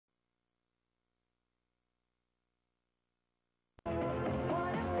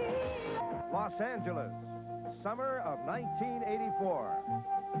Los Angeles, summer of 1984.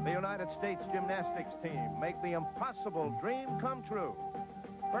 The United States gymnastics team make the impossible dream come true.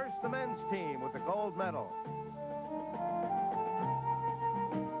 First, the men's team with the gold medal.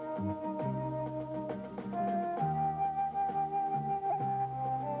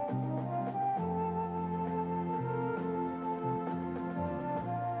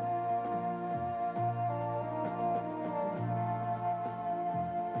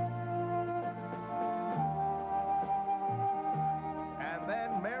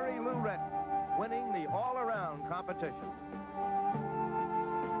 Retton, winning the all-around competition.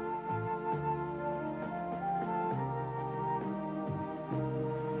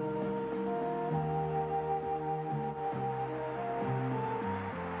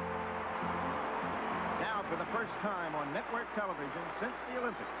 Now, for the first time on network television since the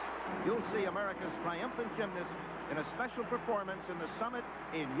Olympics, you'll see America's triumphant gymnast in a special performance in the summit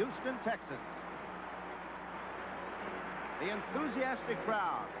in Houston, Texas. The enthusiastic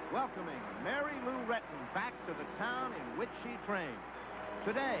crowd welcoming Mary Lou Retton back to the town in which she trained.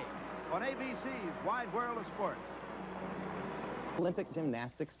 Today on ABC's Wide World of Sports. Olympic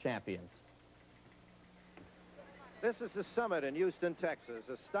gymnastics champions. This is the summit in Houston, Texas,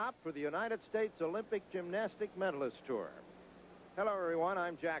 a stop for the United States Olympic Gymnastic Medalist Tour. Hello, everyone.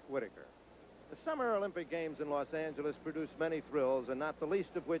 I'm Jack Whitaker. The Summer Olympic Games in Los Angeles produced many thrills, and not the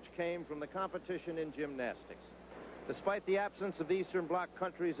least of which came from the competition in gymnastics. Despite the absence of the Eastern Bloc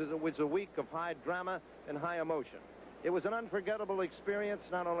countries, it was a week of high drama and high emotion. It was an unforgettable experience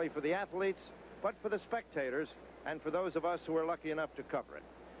not only for the athletes, but for the spectators and for those of us who were lucky enough to cover it.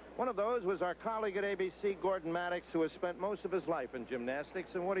 One of those was our colleague at ABC, Gordon Maddox, who has spent most of his life in gymnastics.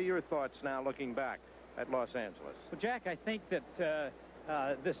 And what are your thoughts now looking back at Los Angeles? Well, Jack, I think that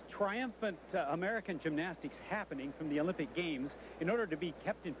this triumphant American gymnastics happening from the Olympic Games, in order to be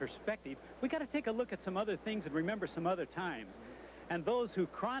kept in perspective, we got to take a look at some other things and remember some other times. And those who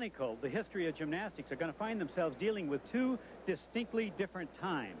chronicle the history of gymnastics are going to find themselves dealing with two distinctly different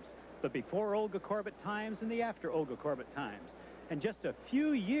times: the before Olga Korbut times and the after Olga Korbut times. And just a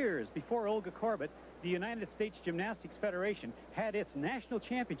few years before Olga Korbut, the United States Gymnastics Federation had its national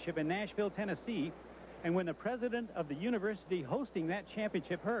championship in Nashville, Tennessee. And when the president of the university hosting that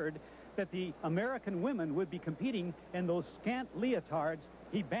championship heard that the American women would be competing in those scant leotards,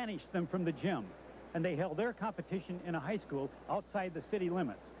 he banished them from the gym. And they held their competition in a high school outside the city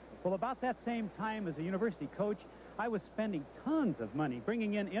limits. Well, about that same time as a university coach, I was spending tons of money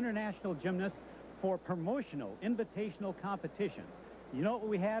bringing in international gymnasts for promotional, invitational competitions. You know what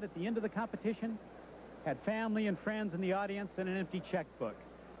we had at the end of the competition? Had family and friends in the audience and an empty checkbook.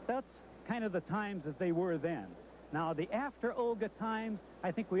 That's kind of the times as they were then. Now, the after Olga times, I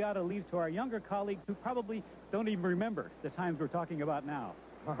think we ought to leave to our younger colleagues who probably don't even remember the times we're talking about now.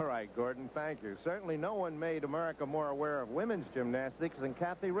 All right, Gordon, thank you. Certainly no one made America more aware of women's gymnastics than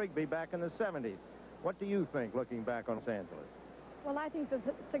Kathy Rigby back in the 70s. What do you think, looking back on Los Angeles? Well, I think the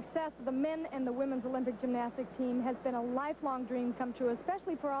success of the men and the women's Olympic gymnastics team has been a lifelong dream come true,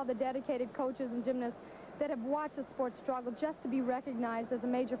 especially for all the dedicated coaches and gymnasts that have watched the sport struggle just to be recognized as a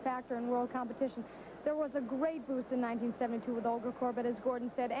major factor in world competition. There was a great boost in 1972 with Olga Korbut, as Gordon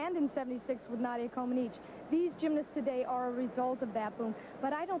said, and in 76 with Nadia Comaneci. These gymnasts today are a result of that boom.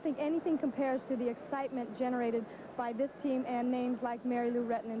 But I don't think anything compares to the excitement generated by this team and names like Mary Lou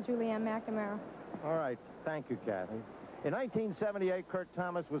Retton and Julianne McNamara. All right. Thank you, Kathy. In 1978, Kurt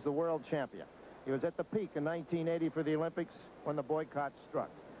Thomas was the world champion. He was at the peak in 1980 for the Olympics when the boycott struck.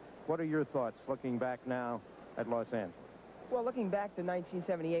 What are your thoughts looking back now at Los Angeles? Well, looking back to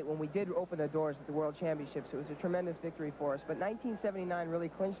 1978, when we did open the doors at the World Championships, it was a tremendous victory for us. But 1979 really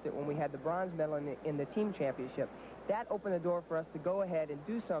clinched it when we had the bronze medal in the team championship. That opened the door for us to go ahead and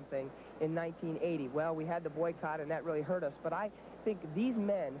do something in 1980. Well, we had the boycott, and that really hurt us. But I think these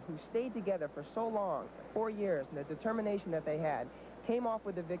men who stayed together for so long, 4 years, and the determination that they had, came off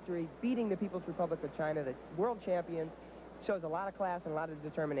with the victory, beating the People's Republic of China, the world champions. Shows a lot of class and a lot of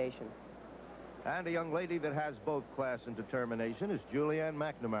determination. And a young lady that has both class and determination is Julianne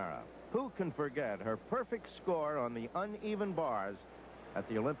McNamara. Who can forget her perfect score on the uneven bars at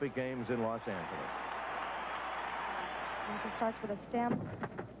the Olympic Games in Los Angeles? And she starts with a stem.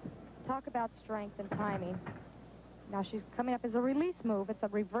 Talk about strength and timing. Now she's coming up as a release move. It's a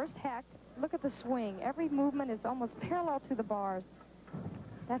reverse hecht. Look at the swing. Every movement is almost parallel to the bars.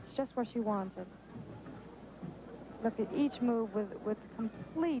 That's just where she wants it. Look at each move with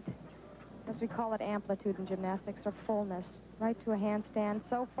complete, as we call it, amplitude in gymnastics, or fullness. Right to a handstand.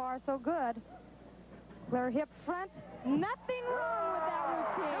 So far, so good. Flare hip front. Nothing wrong with that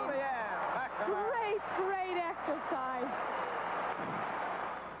routine. Great, great exercise.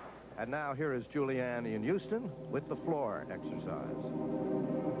 And now here is Julianne in Houston with the floor exercise.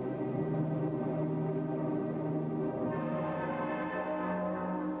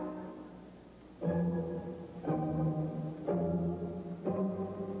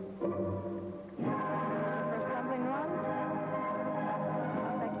 First tumbling run.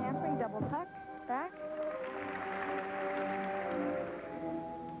 Back handspring, double tuck, back.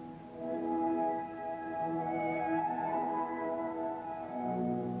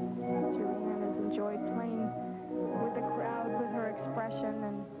 Julianne has enjoyed playing with the crowd with her expression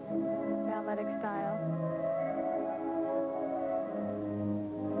and balletic style.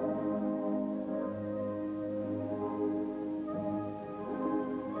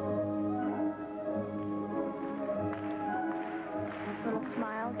 Little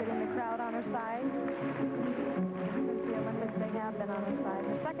smile, getting the crowd on her side. Since the Olympics, they have been on her side.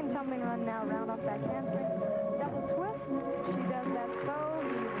 Her second tumbling run now, round off back handspring. Double twist. She does that so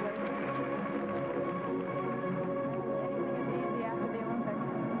easily. Anything is easy after the Olympics.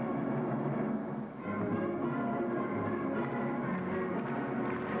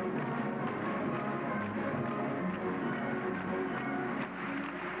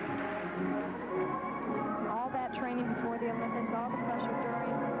 All that training before the Olympics, all the pressure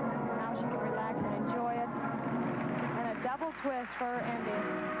during. Now she can relax and enjoy it. And a double twist for her ending.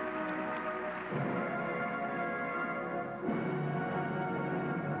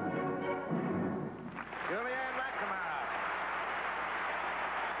 Julianne McNamara.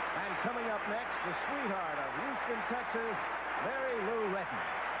 And coming up next, the sweetheart of Houston, Texas, Mary Lou Retton.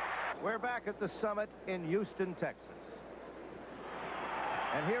 We're back at the summit in Houston, Texas.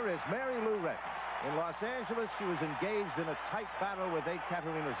 And here is Mary Lou Retton. In Los Angeles, she was engaged in a tight battle with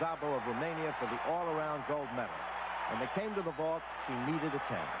Ekaterina Szabo of Romania for the all-around gold medal. When they came to the vault, she needed a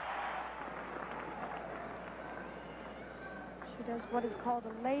 10. She does what is called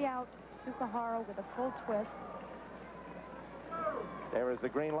a layout Sukahara with a full twist. There is the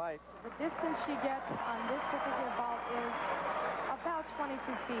green light. The distance she gets on this particular vault is about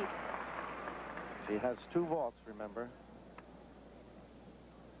 22 feet. She has 2 vaults, remember.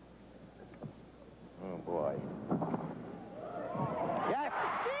 Oh, boy. Yes!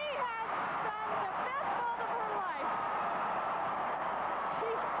 She has done the best vault of her life. She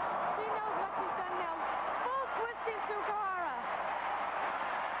knows what she's done now. Full twisting Sukahara.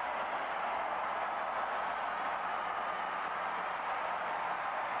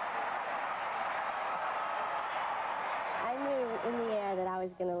 I knew in the air that I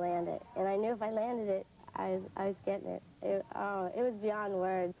was going to land it, and I knew if I landed it, I was getting it. It was beyond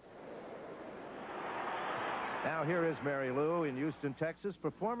words. Now here is Mary Lou in Houston, Texas,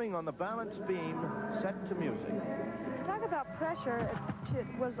 performing on the balance beam set to music. Talk about pressure. It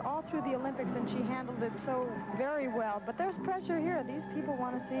was all through the Olympics, and she handled it so very well. But there's pressure here. These people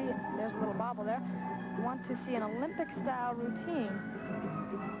want to see, there's a little bobble there, want to see an Olympic-style routine,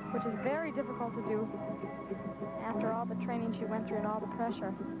 which is very difficult to do after all the training she went through and all the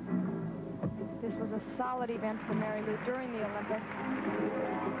pressure. This was a solid event for Mary Lou during the Olympics.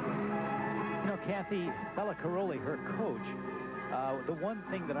 You know, Kathy, Bela Karolyi, her coach, the one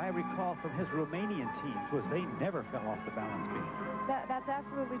thing that I recall from his Romanian teams was they never fell off the balance beam. That's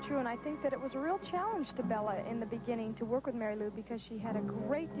absolutely true, and I think that it was a real challenge to Bela in the beginning to work with Mary Lou because she had a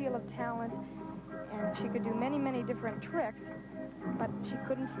great deal of talent, and she could do many, many different tricks, but she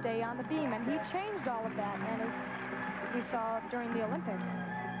couldn't stay on the beam, and he changed all of that, and as we saw during the Olympics.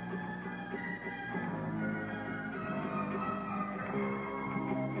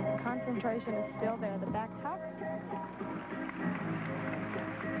 Concentration is still there. The back tuck.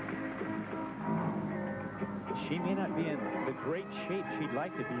 She may not be in the great shape she'd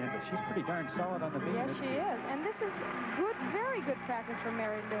like to be in, but she's pretty darn solid on the beam. Yes, she is. And this is good, very good practice for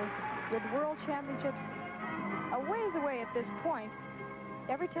Mary Lou. With World Championships a ways away at this point,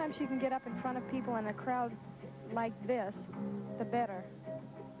 every time she can get up in front of people in a crowd like this, the better.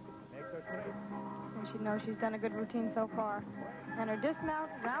 And she knows she's done a good routine so far. And her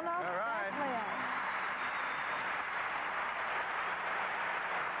dismount, round off, back layout.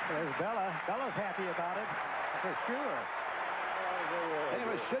 There's Bela. Bella's happy about it, for sure.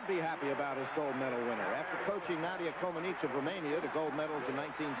 Bela should be happy about his gold medal winner. After coaching Nadia Comaneci of Romania to gold medals in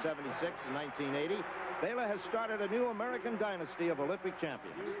 1976 and 1980, Bela has started a new American dynasty of Olympic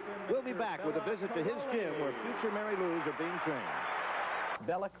champions. We'll be back with a visit to his gym where future Mary Lou's are being trained.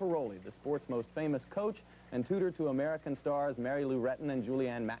 Bela Karolyi, the sport's most famous coach and tutor to American stars Mary Lou Retton and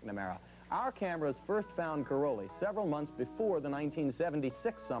Julianne McNamara. Our cameras first found Karolyi several months before the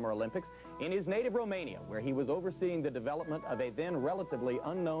 1976 Summer Olympics in his native Romania, where he was overseeing the development of a then relatively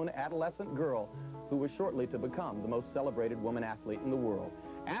unknown adolescent girl who was shortly to become the most celebrated woman athlete in the world.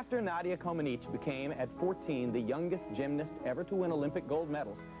 After Nadia Comaneci became, at 14, the youngest gymnast ever to win Olympic gold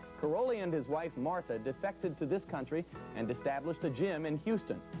medals, Karolyi and his wife, Marta, defected to this country and established a gym in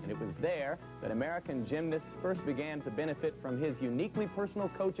Houston. And it was there that American gymnasts first began to benefit from his uniquely personal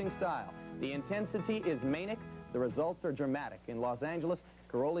coaching style. The intensity is manic. The results are dramatic. In Los Angeles,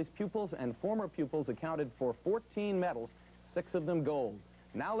 Karolyi's pupils and former pupils accounted for 14 medals, 6 of them gold.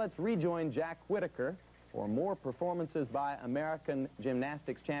 Now let's rejoin Jack Whitaker for more performances by American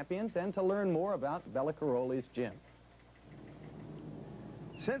gymnastics champions and to learn more about Bela Karolyi's gym.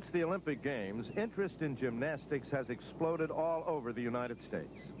 Since the Olympic Games, interest in gymnastics has exploded all over the United States.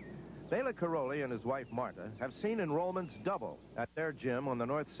 Bela Karolyi and his wife Marta have seen enrollments double at their gym on the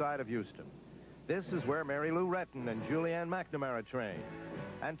north side of Houston. This is where Mary Lou Retton and Julianne McNamara train.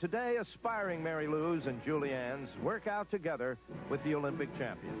 And today, aspiring Mary Lou's and Julianne's work out together with the Olympic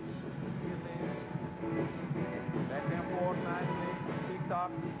champions. Back and forth nicely,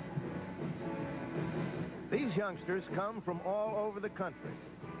 tick-tock. These youngsters come from all over the country.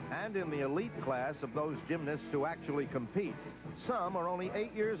 And in the elite class of those gymnasts who actually compete, some are only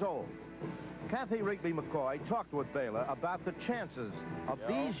 8 years old. Kathy Rigby-McCoy talked with Bela about the chances of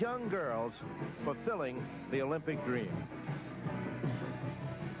these young girls fulfilling the Olympic dream.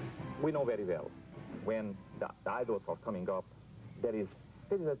 We know very well when the idols are coming up, there is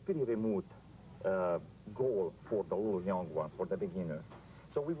a pretty remote goal for the little young ones, for the beginners.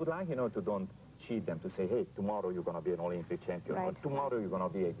 So we would like, to don't cheat them, to say, hey, tomorrow you're going to be an Olympic champion, or tomorrow you're going to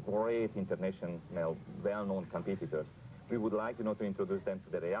be a great international, well-known competitors. We would like, to introduce them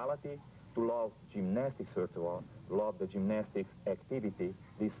to the reality, to love gymnastics, first of all, love the gymnastics activity,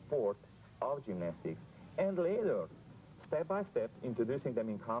 the sport of gymnastics, and later, step by step, introducing them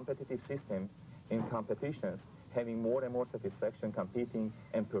in competitive system, in competitions, having more and more satisfaction competing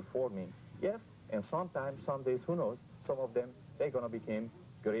and performing. Yes, and sometimes, some days, who knows, some of them, they're going to become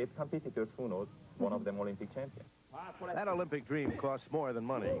great competitors, who knows, one of them Olympic champion. That Olympic dream costs more than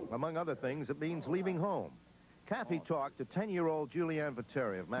money. Among other things, it means leaving home. Kathy talked to 10-year-old Julianne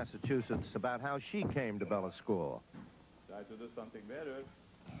Viteri of Massachusetts about how she came to Bela School. Try to do something better.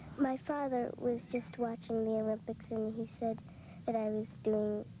 My father was just watching the Olympics, and he said that I was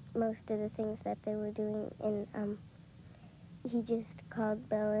doing most of the things that they were doing, and he just called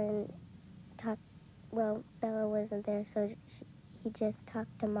Bela and talked. Well, Bela wasn't there, so he just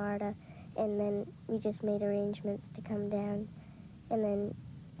talked to Marta, and then we just made arrangements to come down, and then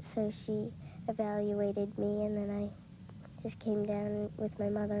so she evaluated me, and then I just came down with my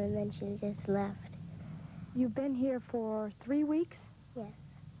mother, and then she just left. You've been here for 3 weeks? Yes.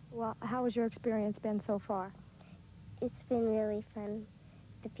 Well, how has your experience been so far? It's been really fun.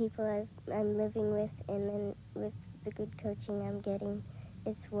 The people I'm living with, and then with the good coaching I'm getting,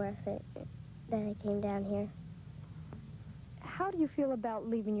 it's worth it that I came down here. How do you feel about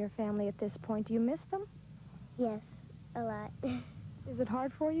leaving your family at this point? Do you miss them? Yes, a lot. Is it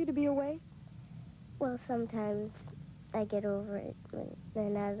hard for you to be away? Well, sometimes I get over it,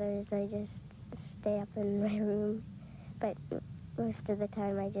 and others I just stay up in my room. But most of the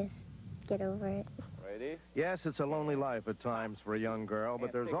time I just get over it. Ready? Yes, it's a lonely life at times for a young girl,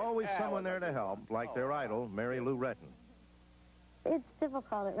 but there's always someone there to help, like their idol, Mary Lou Retton. It's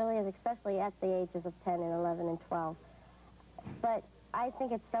difficult, it really is, especially at the ages of 10 and 11 and 12. But I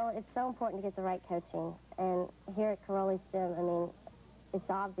think it's so important to get the right coaching. And here at Karolyi's gym, I mean, it's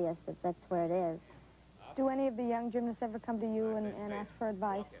obvious that that's where it is. Do any of the young gymnasts ever come to you and ask for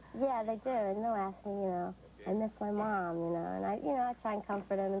advice? Yeah, they do, and they'll ask me, I miss my mom, and I try and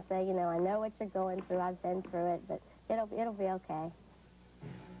comfort them and say, I know what you're going through, I've been through it, but it'll be okay.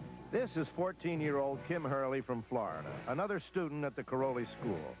 This is 14-year-old Kim Hurley from Florida, another student at the Karolyi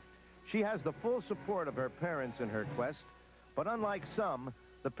School. She has the full support of her parents in her quest, but unlike some,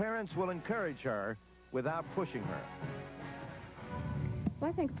 the parents will encourage her without pushing her. Well,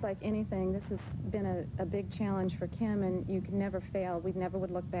 I think it's like anything. This has been a big challenge for Kim, and you can never fail. We never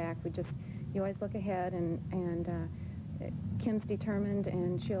would look back. You always look ahead, and Kim's determined,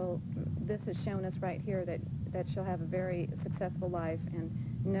 and this has shown us right here that she'll have a very successful life, and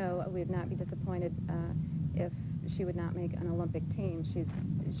no, we'd not be disappointed if she would not make an Olympic team.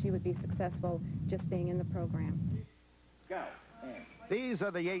 She would be successful just being in the program. Go. These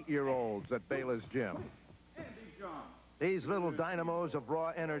are the 8-year-olds at Bela's gym. These little dynamos of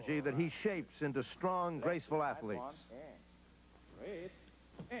raw energy that he shapes into strong, graceful athletes.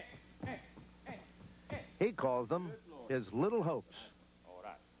 He calls them his little hopes. All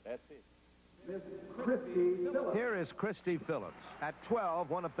right, that's it. Here is Kristie Phillips. At 12,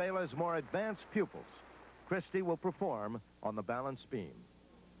 one of Bela's more advanced pupils. Kristie will perform on the balance beam.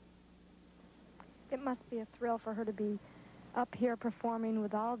 It must be a thrill for her to be up here performing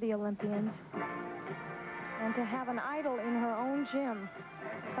with all the Olympians. And to have an idol in her own gym,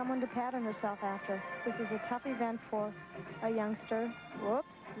 someone to pattern herself after. This is a tough event for a youngster.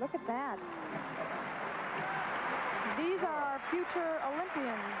 Whoops, look at that. These are our future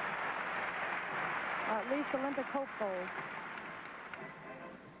Olympians, or at least Olympic hopefuls.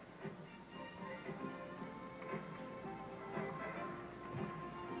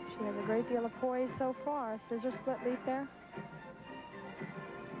 She has a great deal of poise so far. Scissor split leap there.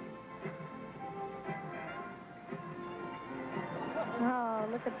 Oh,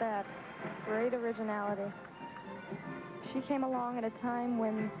 look at that. Great originality. She came along at a time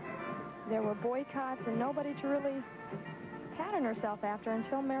when there were boycotts and nobody to really pattern herself after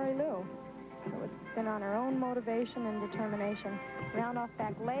until Mary Lou. So it's been on her own motivation and determination. Round off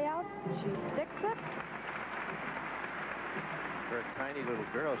back layout. She sticks it. For a tiny little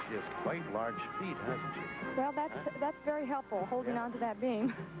girl, she has quite large feet, hasn't she? Well, that's very helpful, holding on to that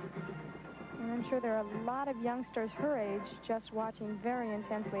beam. And I'm sure there are a lot of youngsters her age just watching very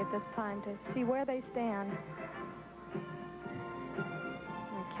intensely at this time to see where they stand.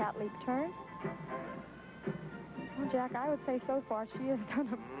 And a cat leap turn. Well, Jack, I would say so far she has done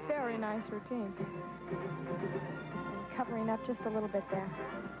a very nice routine. And covering up just a little bit there.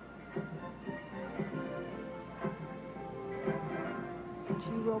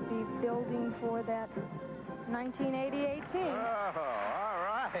 She will be building for that 1980-18. Oh, all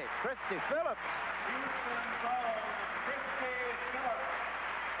right. Kristie Phillips.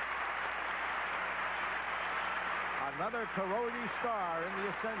 Another Karolyi star in the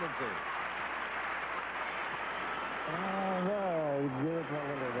ascendancy.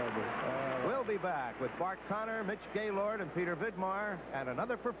 We'll be back with Bart Connor, Mitch Gaylord, and Peter Vidmar, and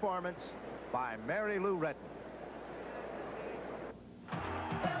another performance by Mary Lou Retton.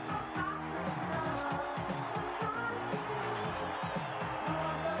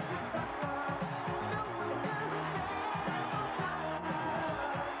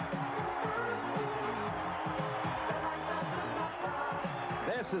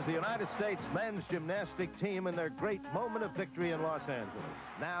 This is the United States men's gymnastic team in their great moment of victory in Los Angeles.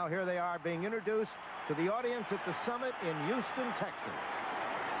 Now here they are being introduced to the audience at the summit in Houston, Texas.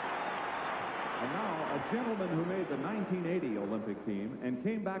 And now a gentleman who made the 1980 Olympic team and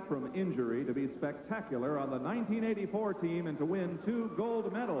came back from injury to be spectacular on the 1984 team and to win 2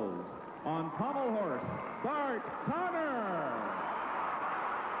 gold medals. On pommel horse, Bart Connor.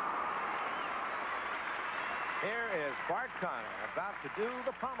 Here is Bart Connor about to do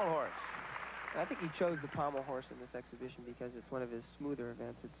the pommel horse. I think he chose the pommel horse in this exhibition because it's one of his smoother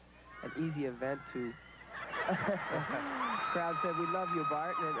events. It's an easy event to... Crowd said, "We love you,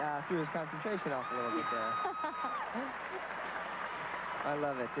 Bart," and threw his concentration off a little bit there. I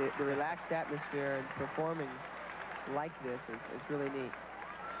love it. The relaxed atmosphere and performing like this is really neat.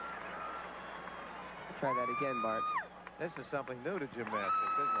 Try that again, Bart. This is something new to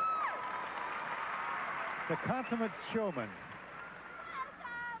gymnastics, isn't it? The consummate showman.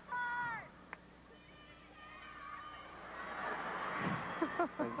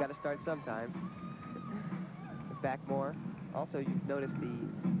 You've got to start sometime. Back more. Also, you've noticed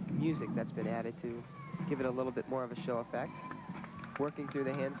the music that's been added to give it a little bit more of a show effect. Working through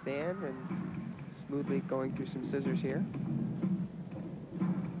the handstand and smoothly going through some scissors here.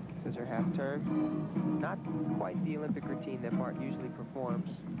 Scissor half turn. Not quite the Olympic routine that Bart usually performs.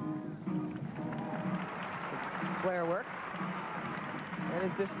 Flare work.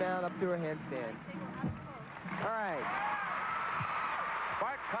 And his dismount up through a handstand. All right.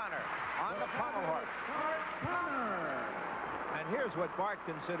 Bart Connor on the pommel horse. Bart Connor. And here's what Bart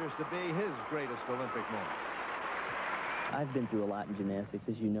considers to be his greatest Olympic moment. I've been through a lot in gymnastics,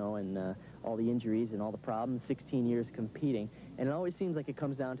 as you know, and all the injuries and all the problems, 16 years competing, and it always seems like it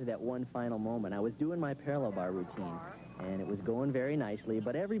comes down to that one final moment. I was doing my parallel bar routine, and it was going very nicely,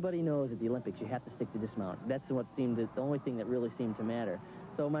 but everybody knows at the Olympics you have to stick to dismount. That's what seemed the only thing that really seemed to matter.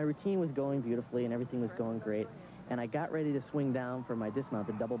 So my routine was going beautifully, and everything was going great, and I got ready to swing down for my dismount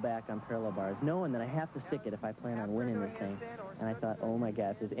to double back on parallel bars, knowing that I have to stick it if I plan on winning this thing. And I thought, oh my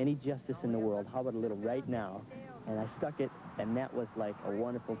God, if there's any justice in the world, how about a little right now? And I stuck it, and that was like a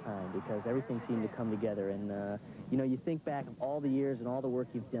wonderful time because everything seemed to come together. And, you know, you think back of all the years and all the work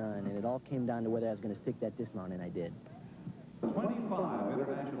you've done, and it all came down to whether I was going to stick that dismount, and I did. 25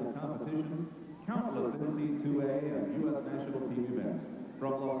 international competitions, countless NC2A and U.S. national team events.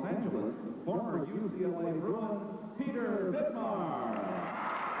 From Los Angeles, former UCLA Bruin, Peter Vidmar.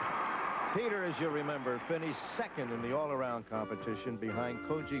 Peter, as you remember, finished second in the all-around competition behind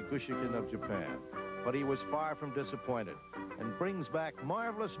Koji Gushikin of Japan. But he was far from disappointed and brings back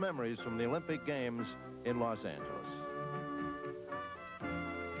marvelous memories from the Olympic Games in Los Angeles.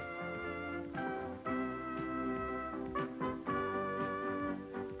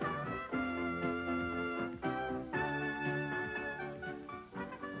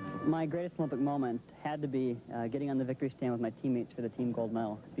 My greatest Olympic moment had to be getting on the victory stand with my teammates for the team gold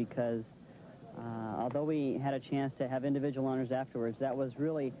medal, because although we had a chance to have individual honors afterwards, that was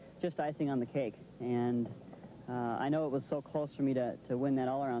really just icing on the cake. And I know it was so close for me to win that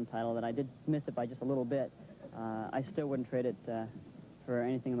all-around title that I did miss it by just a little bit. I still wouldn't trade it for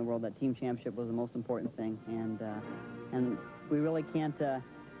anything in the world. That team championship was the most important thing, and we really can't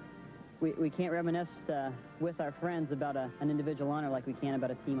we can't reminisce with our friends about an individual honor like we can about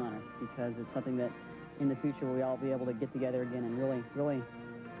a team honor, because it's something that in the future we'll all be able to get together again and really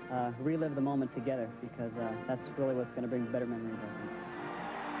relive the moment together, because that's really what's going to bring better memories, I think.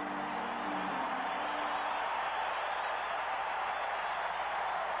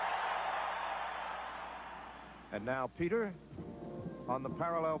 And now Peter on the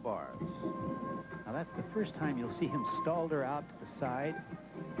parallel bars. Now that's the first time you'll see him stalled her out to the side.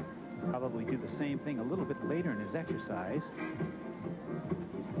 Probably do the same thing a little bit later in his exercise.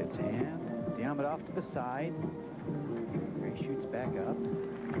 He steps hand, down it off to the side. Here he shoots back up.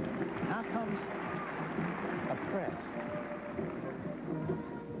 Now comes a press.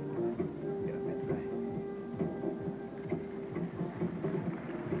 Get up and try.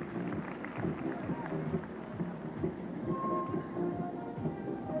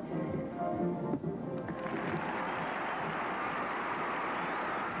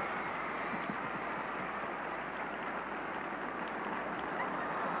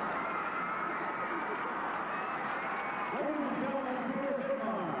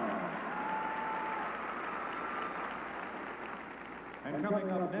 And coming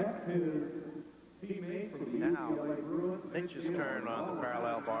up next, his teammate from the Now, UCLA Bruins, Mitch's turn on the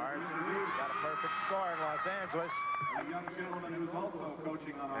parallel bars. Got a perfect score in Los Angeles. a young gentleman who's also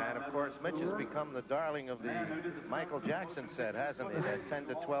coaching on our And, of course, Mitch has become the darling of the Michael Jackson set, hasn't he? That 10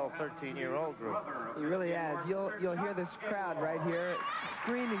 to 12, 13-year-old group. He really has. You'll hear this crowd right here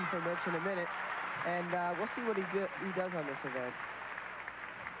screaming for Mitch in a minute, and we'll see what he does on this event.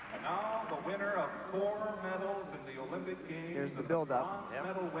 And now the winner of 4 medals in the Olympic Games. Here's the build-up. Bronze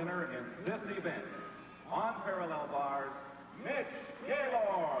medal winner in this event. On parallel bars, Mitch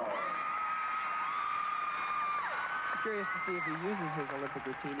Gaylord. I'm curious to see if he uses his Olympic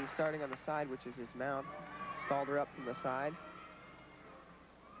routine. He's starting on the side, which is his mount. Stalled her up from the side.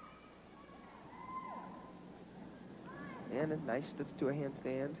 And a nice, let's do a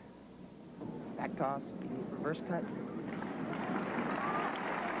handstand. Back toss, reverse cut.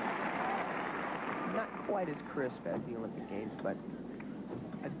 Not quite as crisp as the Olympic Games, but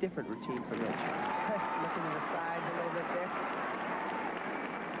a different routine for Mitch. Looking to the sides a little bit there.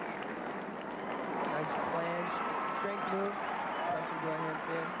 Nice flange, strength move. Pressing to a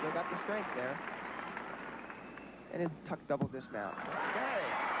handstand. Still got the strength there. And his tuck double dismount. Okay.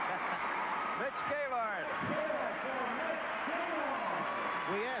 Mitch Gaylord.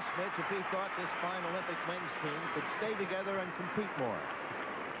 We asked Mitch if he thought this fine Olympic men's team could stay together and compete more.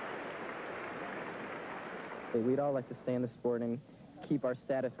 We'd all like to stay in the sport and keep our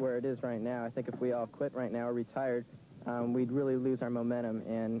status where it is right now. I think if we all quit right now or retired, we'd really lose our momentum.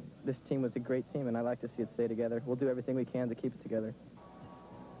 And this team was a great team, and I'd like to see it stay together. We'll do everything we can to keep it together.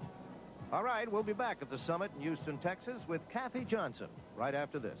 All right, we'll be back at the summit in Houston, Texas, with Kathy Johnson right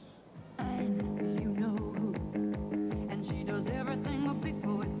after this. You know who, and she does everything a big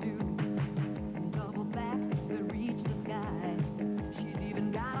boys do. Double back, they reach the sky. She's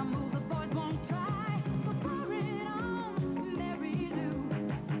even got a move the boys won't try. So pour it on, Mary Lou.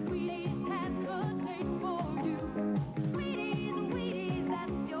 Sweeties has a taste for you. Sweeties, Wheaties,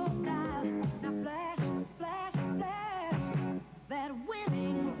 that's your style. Now flash, flash, flash, that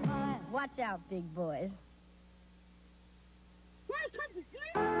winning smile. Watch out, big boys.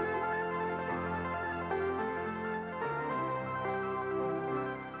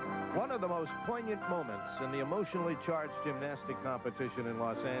 One of the most poignant moments in the emotionally charged gymnastic competition in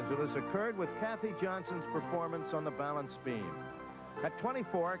Los Angeles occurred with Kathy Johnson's performance on the balance beam. At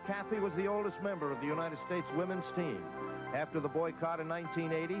 24, Kathy was the oldest member of the United States women's team. After the boycott in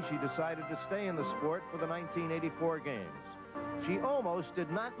 1980, she decided to stay in the sport for the 1984 games. She almost did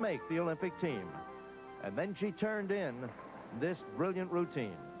not make the Olympic team. And then she turned in this brilliant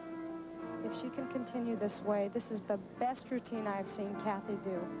routine. If she can continue this way, this is the best routine I've seen Kathy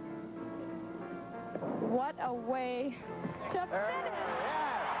do. What a way to finish!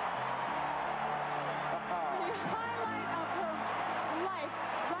 Yes. The highlight of her life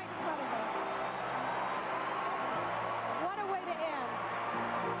right in front of her. What a way to end.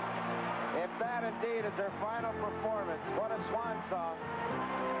 If that indeed is her final performance, what a swan song.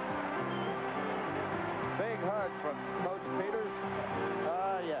 Big hug from Coach Peters.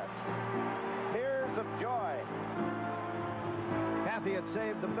 Yes. Tears of joy. Kathy had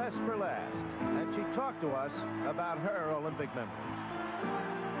saved the best for last, and she talked to us about her Olympic memories.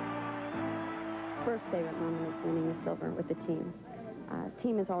 First favorite moment is winning the silver with the team.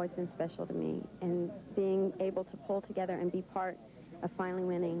 Team has always been special to me, and being able to pull together and be part of finally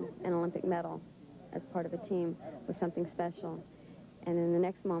winning an Olympic medal as part of a team was something special. And then the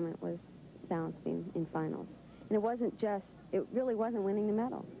next moment was balance beam in finals. And it really wasn't winning the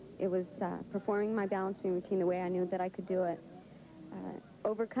medal. It was performing my balance beam routine the way I knew that I could do it,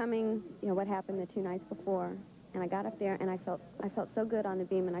 overcoming, what happened the 2 nights before. And I got up there, and I felt so good on the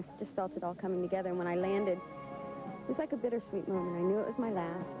beam, and I just felt it all coming together. And when I landed, it was like a bittersweet moment. I knew it was my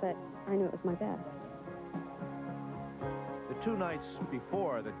last, but I knew it was my best. The 2 nights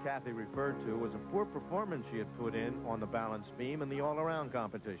before that Kathy referred to was a poor performance she had put in on the balance beam in the all-around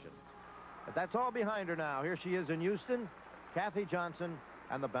competition. But that's all behind her now. Here she is in Houston, Kathy Johnson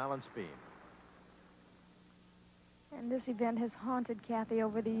and the balance beam. And this event has haunted Kathy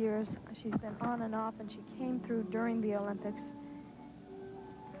over the years. She's been on and off, and she came through during the Olympics.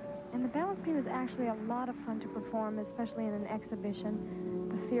 And the balance beam is actually a lot of fun to perform, especially in an exhibition.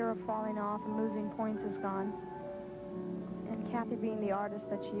 The fear of falling off and losing points is gone. And Kathy, being the artist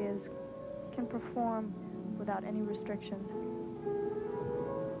that she is, can perform without any restrictions.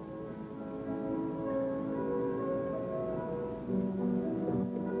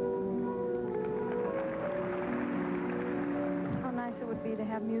 How nice it would be to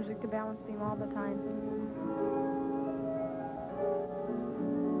have music to balance beam all the time.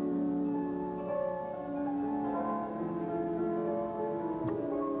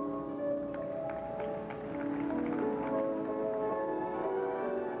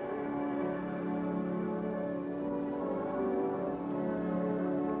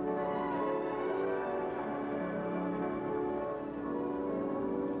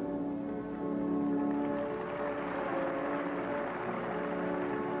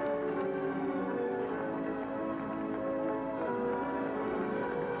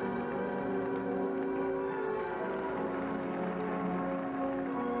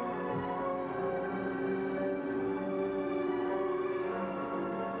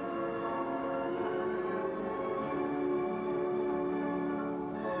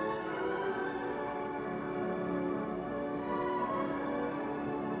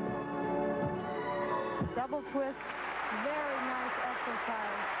 Double twist, very nice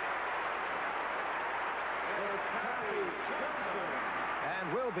exercise.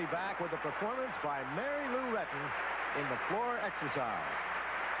 And we'll be back with a performance by Mary Lou Retton in the floor exercise.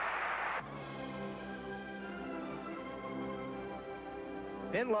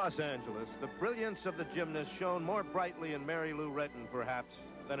 In Los Angeles, the brilliance of the gymnast shone more brightly in Mary Lou Retton, perhaps,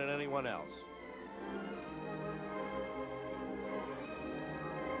 than in anyone else.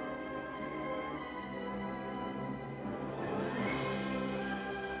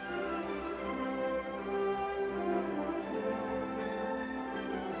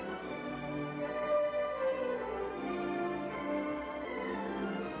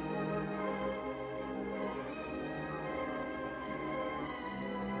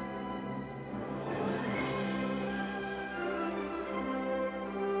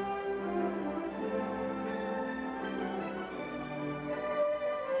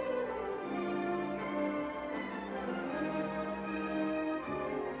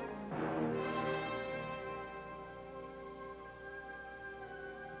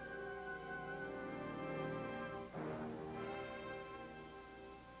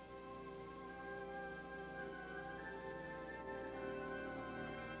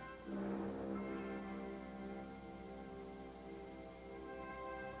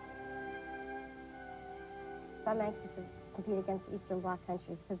 I'm anxious to compete against Eastern Bloc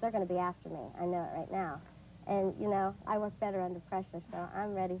countries because they're going to be after me. I know it right now. And, I work better under pressure, so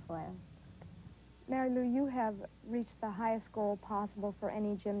I'm ready for it. Mary Lou, you have reached the highest goal possible for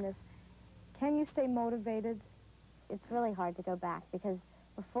any gymnast. Can you stay motivated? It's really hard to go back because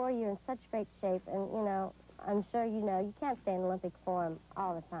before you're in such great shape, and, I'm sure you know, you can't stay in Olympic form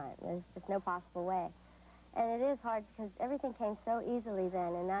all the time. There's just no possible way. And it is hard because everything came so easily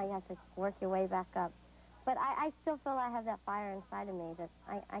then, and now you have to work your way back up. But I still feel I have that fire inside of me that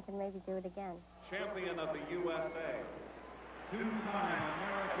I can maybe do it again. Champion of the USA. Two-time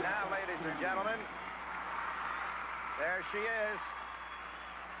American. Now, ladies and gentlemen, there she is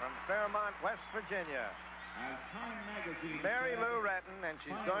from Fairmont, West Virginia. Mary Lou Retton, and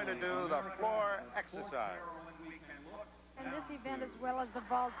she's going to do the floor exercise. And this event, as well as the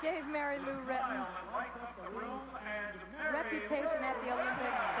vault, gave Mary Lou Retton a reputation at the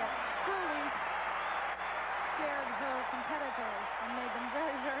Olympics that truly scared her competitors and made them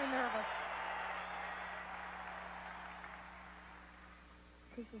very, very nervous.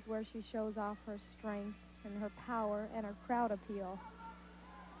 This is where she shows off her strength and her power and her crowd appeal.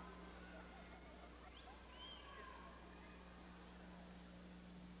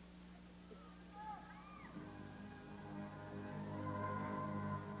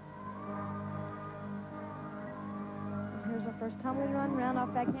 Here's her first tumbling run, round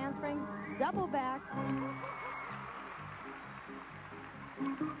off back handspring, double back.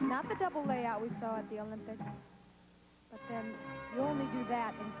 Not the double layout we saw at the Olympics, but then you only do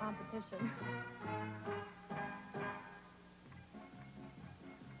that in competition.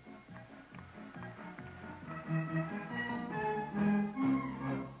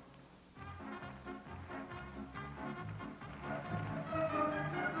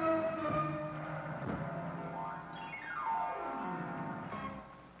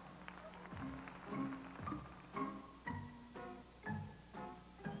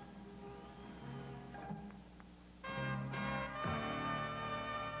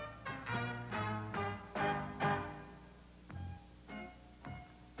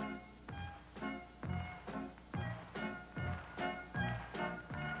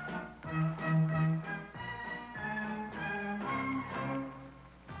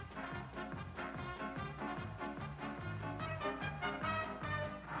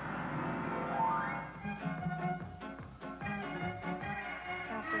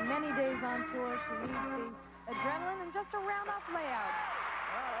 Many days on tour, she needs the adrenaline and just a round-off layout.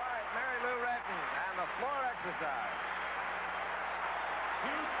 All right, Mary Lou Retton and the floor exercise.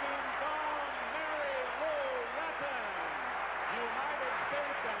 Houston-bound Mary Lou Retton, United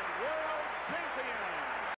States and world champion.